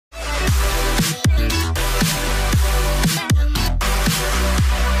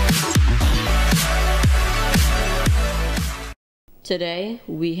Today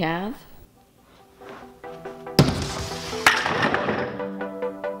we have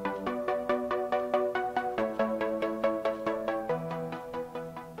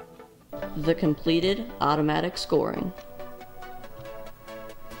the completed automatic scoring.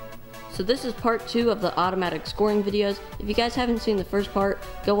 So this is part 2 of the automatic scoring videos. If you guys haven't seen the first part,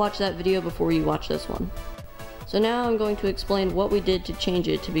 go watch that video before you watch this one. So now I'm going to explain what we did to change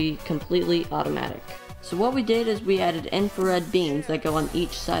it to be completely automatic. So what we did is we added infrared beams that go on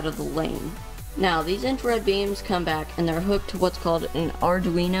each side of the lane. Now these infrared beams come back and they're hooked to what's called an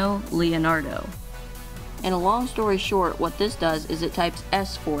Arduino Leonardo. And a long story short, what this does is it types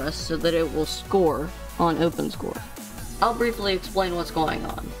S for us so that it will score on OpenScore. I'll briefly explain what's going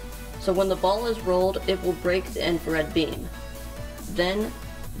on. So when the ball is rolled, it will break the infrared beam. Then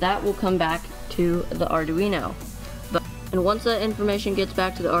that will come back to the Arduino. And once that information gets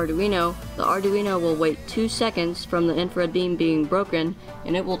back to the Arduino will wait 2 seconds from the infrared beam being broken,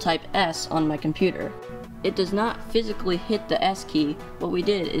 and it will type S on my computer. It does not physically hit the S key. What we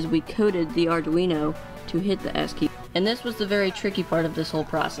did is we coded the Arduino to hit the S key. And this was the very tricky part of this whole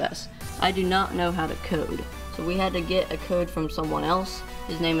process. I do not know how to code. So we had to get a code from someone else.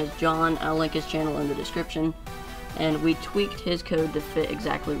 His name is John. I'll link his channel in the description. And we tweaked his code to fit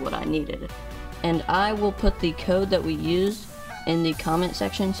exactly what I needed. And I will put the code that we used in the comment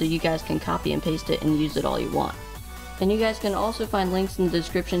section so you guys can copy and paste it and use it all you want. And you guys can also find links in the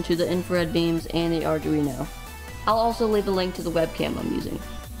description to the infrared beams and the Arduino. I'll also leave a link to the webcam I'm using.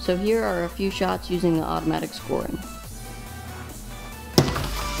 So here are a few shots using the automatic scoring.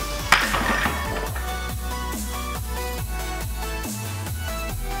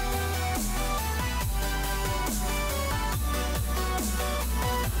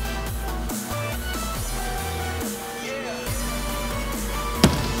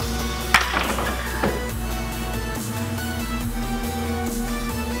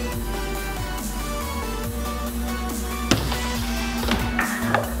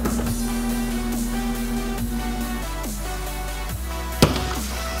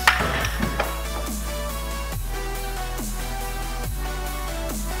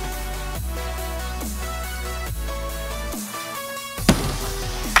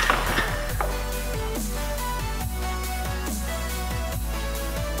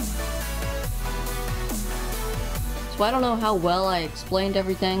 So I don't know how well I explained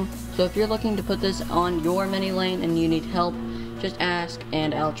everything, so if you're looking to put this on your mini lane and you need help, just ask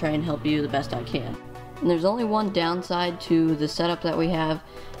and I'll try and help you the best I can. And there's only one downside to the setup that we have,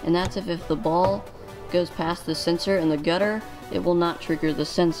 and that's if the ball goes past the sensor in the gutter, it will not trigger the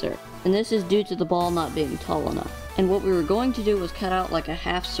sensor. And this is due to the ball not being tall enough. And what we were going to do was cut out like a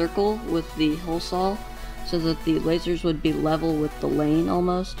half circle with the hole saw so that the lasers would be level with the lane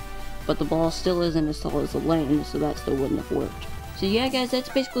almost. But the ball still isn't as tall as the lane, so that still wouldn't have worked. So yeah guys, that's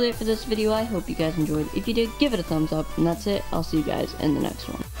basically it for this video. I hope you guys enjoyed. If you did, give it a thumbs up, and that's it. I'll see you guys in the next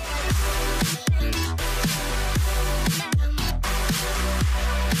one.